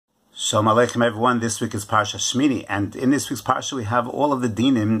Shalom Aleichem, everyone. This week is Parsha Shmini, and in this week's Parsha we have all of the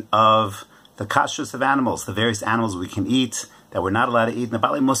dinim of the kashrus of animals, the various animals we can eat, that we're not allowed to eat. And the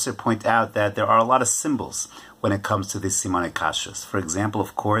Baalei Musar point out that there are a lot of symbols when it comes to this simanei kashrus. For example,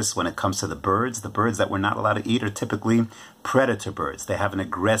 of course, when it comes to the birds that we're not allowed to eat are typically predator birds. They have an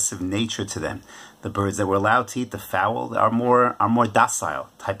aggressive nature to them. The birds that we're allowed to eat, the fowl, are more docile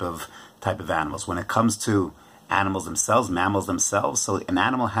type of animals. When it comes to animals themselves, mammals themselves, so an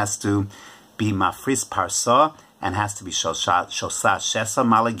animal has to be mafris parsa and has to be shosa shesa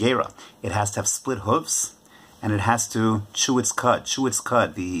malagera. It has to have split hooves and it has to chew its cud. Chew its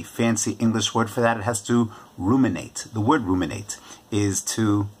cud, the fancy English word for that, it has to ruminate. The word ruminate is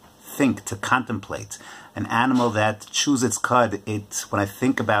to think, to contemplate. An animal that chews its cud, when I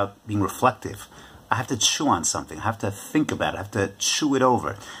think about being reflective, I have to chew on something. I have to think about it. I have to chew it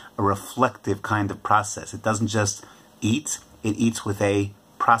over. A reflective kind of process. It doesn't just eat. It eats with a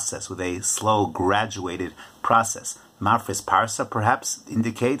process, with a slow, graduated process. Mafris parsa perhaps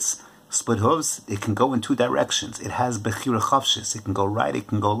indicates split hooves. It can go in two directions. It has bechira chavshis. It can go right. It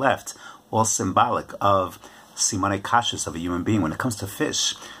can go left. All symbolic of simanei kashrus of a human being. When it comes to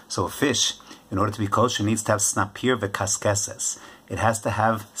fish, so a fish, in order to be kosher, needs to have snapir v'kaskeses. It has to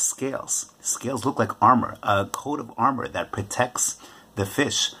have scales. Scales look like armor, a coat of armor that protects the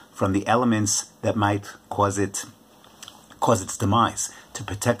fish from the elements that might cause its demise, to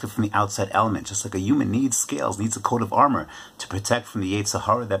protect it from the outside element. Just like a human needs scales, needs a coat of armor to protect from the Yetzer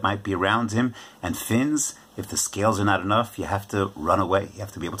Hara that might be around him, and fins. If the scales are not enough, you have to run away. You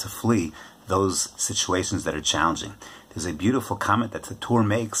have to be able to flee those situations that are challenging. There's a beautiful comment that the Torah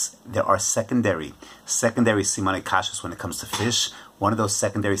makes. There are secondary simanei kashrus when it comes to fish. One of those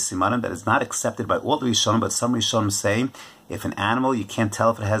secondary simanim that is not accepted by all the Rishonim, but some Rishonim say, if an animal, you can't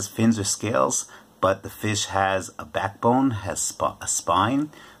tell if it has fins or scales, but the fish has a backbone, has a spine,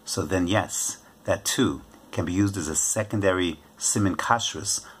 so then yes, that too can be used as a secondary siman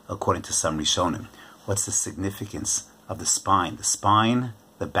kashrus according to some Rishonim. What's the significance of the spine? The spine,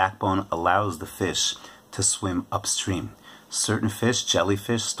 the backbone, allows the fish to swim upstream. Certain fish,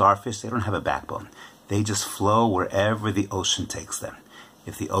 jellyfish, starfish, they don't have a backbone. They just flow wherever the ocean takes them.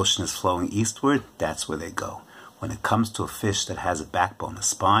 If the ocean is flowing eastward, that's where they go. When it comes to a fish that has a backbone, a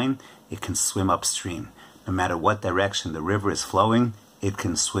spine, it can swim upstream. No matter what direction the river is flowing, it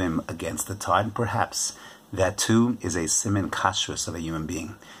can swim against the tide. And perhaps that too is a siman kashrus of a human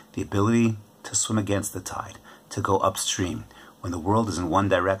being. The ability to swim against the tide, to go upstream. When the world is in one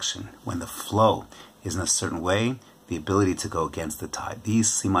direction, when the flow is in a certain way, the ability to go against the tide. These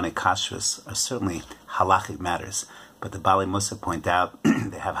simanei kashrus are certainly halachic matters, but the Baalei Musar point out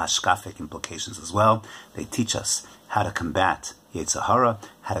they have hashkafic implications as well. They teach us how to combat Yetzer Hara,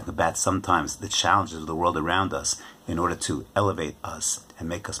 how to combat sometimes the challenges of the world around us in order to elevate us and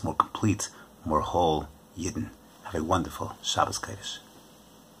make us more complete, more whole Yidden. Have a wonderful Shabbos Kodesh.